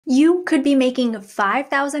You could be making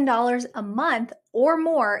 $5,000 a month or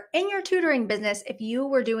more in your tutoring business if you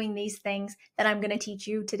were doing these things that I'm going to teach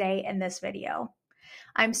you today in this video.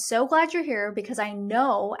 I'm so glad you're here because I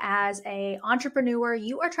know as an entrepreneur,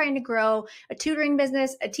 you are trying to grow a tutoring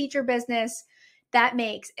business, a teacher business that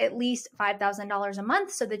makes at least $5,000 a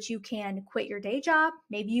month so that you can quit your day job.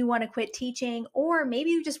 Maybe you want to quit teaching, or maybe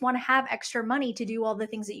you just want to have extra money to do all the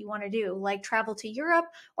things that you want to do, like travel to Europe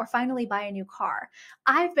or finally buy a new car.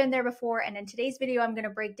 I've been there before, and in today's video, I'm going to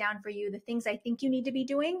break down for you the things I think you need to be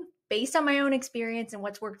doing based on my own experience and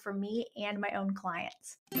what's worked for me and my own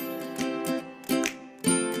clients.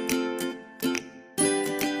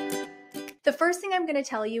 The first thing I'm going to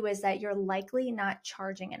tell you is that you're likely not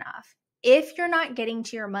charging enough. If you're not getting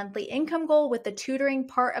to your monthly income goal with the tutoring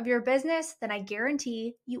part of your business, then I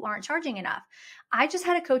guarantee you aren't charging enough. I just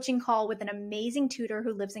had a coaching call with an amazing tutor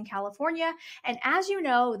who lives in California. And as you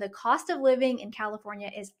know, the cost of living in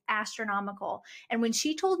California is astronomical. And when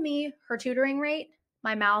she told me her tutoring rate,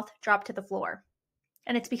 my mouth dropped to the floor.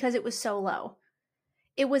 And it's because it was so low.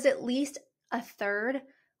 It was at least a third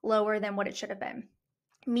lower than what it should have been,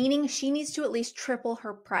 meaning she needs to at least triple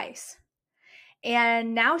her price.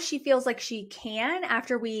 And now she feels like she can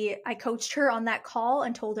after I coached her on that call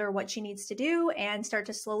and told her what she needs to do and start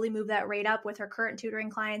to slowly move that rate up with her current tutoring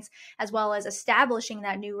clients, as well as establishing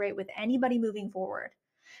that new rate with anybody moving forward.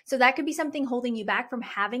 So that could be something holding you back from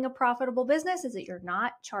having a profitable business, is that you're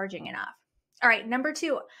not charging enough. All right, number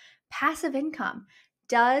 2, passive income.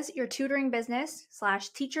 Does your tutoring business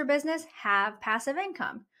 / teacher business have passive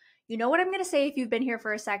income? You know what I'm going to say if you've been here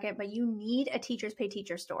for a second, but you need a Teachers Pay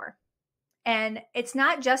Teacher store. And it's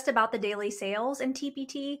not just about the daily sales in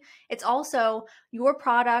TPT. It's also your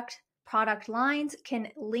product lines can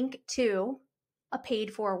link to a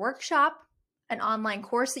paid for workshop, an online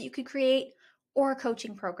course that you could create, or a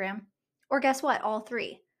coaching program, or guess what? All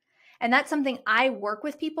three. And that's something I work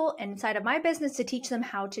with people inside of my business to teach them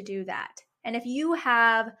how to do that. And if you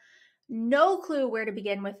have no clue where to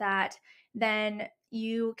begin with that, then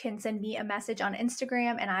you can send me a message on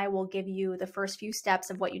Instagram and I will give you the first few steps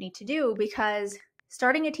of what you need to do, because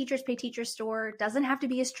starting a Teachers Pay Teacher store doesn't have to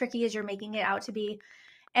be as tricky as you're making it out to be.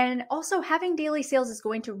 And also having daily sales is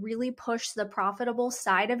going to really push the profitable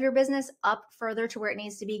side of your business up further to where it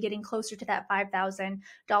needs to be, getting closer to that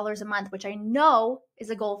 $5,000 a month, which I know is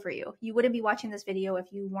a goal for you. You wouldn't be watching this video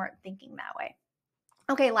if you weren't thinking that way.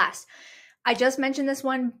 Okay, last. I just mentioned this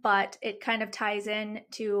one, but it kind of ties in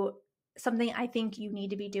to something I think you need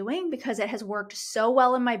to be doing because it has worked so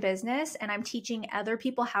well in my business, and I'm teaching other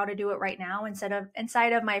people how to do it right now inside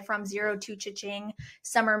of my From Zero to Cha-Ching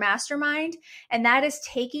Summer Mastermind. And that is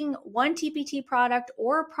taking one TPT product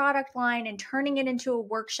or product line and turning it into a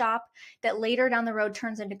workshop that later down the road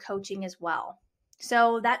turns into coaching as well.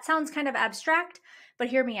 So that sounds kind of abstract, but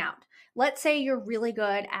hear me out. Let's say you're really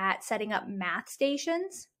good at setting up math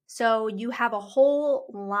stations. So you have a whole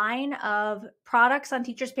line of products on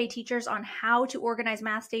Teachers Pay Teachers on how to organize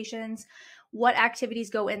math stations, what activities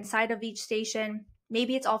go inside of each station.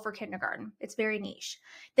 Maybe it's all for kindergarten. It's very niche.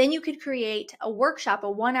 Then you could create a workshop, a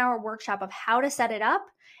 1-hour workshop of how to set it up.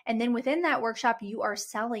 And then within that workshop, you are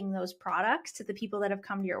selling those products to the people that have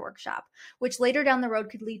come to your workshop, which later down the road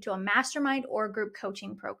could lead to a mastermind or a group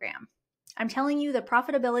coaching program. I'm telling you, the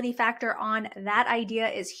profitability factor on that idea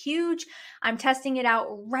is huge. I'm testing it out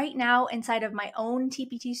right now inside of my own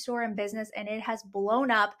TPT store and business, and it has blown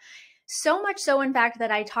up. So much so, in fact,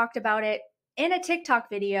 that I talked about it in a TikTok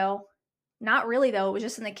video. Not really, though. It was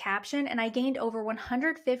just in the caption, and I gained over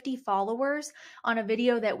 150 followers on a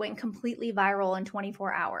video that went completely viral in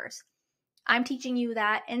 24 hours. I'm teaching you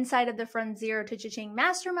that inside of the From Zero to Cha-Ching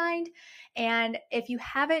Mastermind, and if you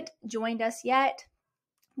haven't joined us yet,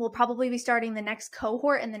 we'll probably be starting the next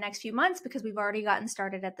cohort in the next few months because we've already gotten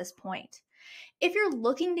started at this point. If you're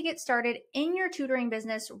looking to get started in your tutoring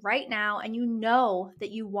business right now and you know that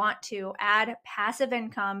you want to add passive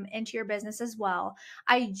income into your business as well,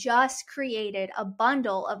 I just created a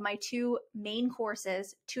bundle of my 2 main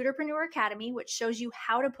courses, Tutorpreneur Academy, which shows you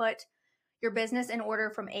how to put your business in order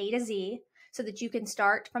from A to Z so that you can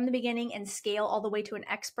start from the beginning and scale all the way to an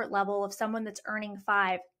expert level of someone that's earning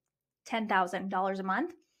 $10,000 a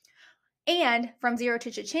month. And From Zero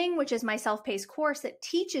to Cha-Ching, which is my self-paced course that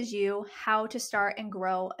teaches you how to start and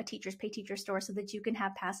grow a Teachers Pay Teacher store so that you can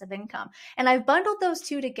have passive income. And I've bundled those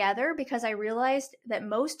 2 together because I realized that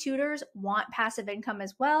most tutors want passive income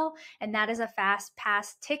as well, and that is a fast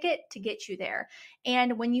pass ticket to get you there.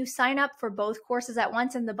 And when you sign up for both courses at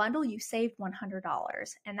once in the bundle, you save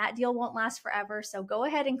 $100, and that deal won't last forever. So go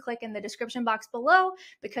ahead and click in the description box below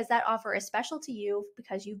because that offer is special to you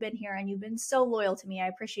because you've been here and you've been so loyal to me. I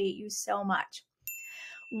appreciate you so much.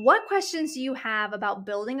 What questions do you have about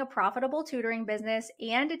building a profitable tutoring business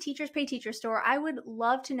and a Teachers Pay Teacher store? I would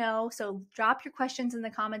love to know. So drop your questions in the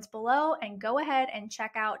comments below and go ahead and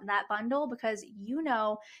check out that bundle, because you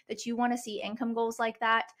know that you want to see income goals like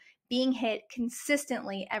that being hit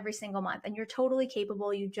consistently every single month. And you're totally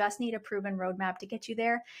capable. You just need a proven roadmap to get you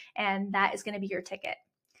there. And that is going to be your ticket.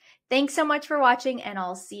 Thanks so much for watching, and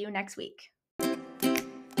I'll see you next week.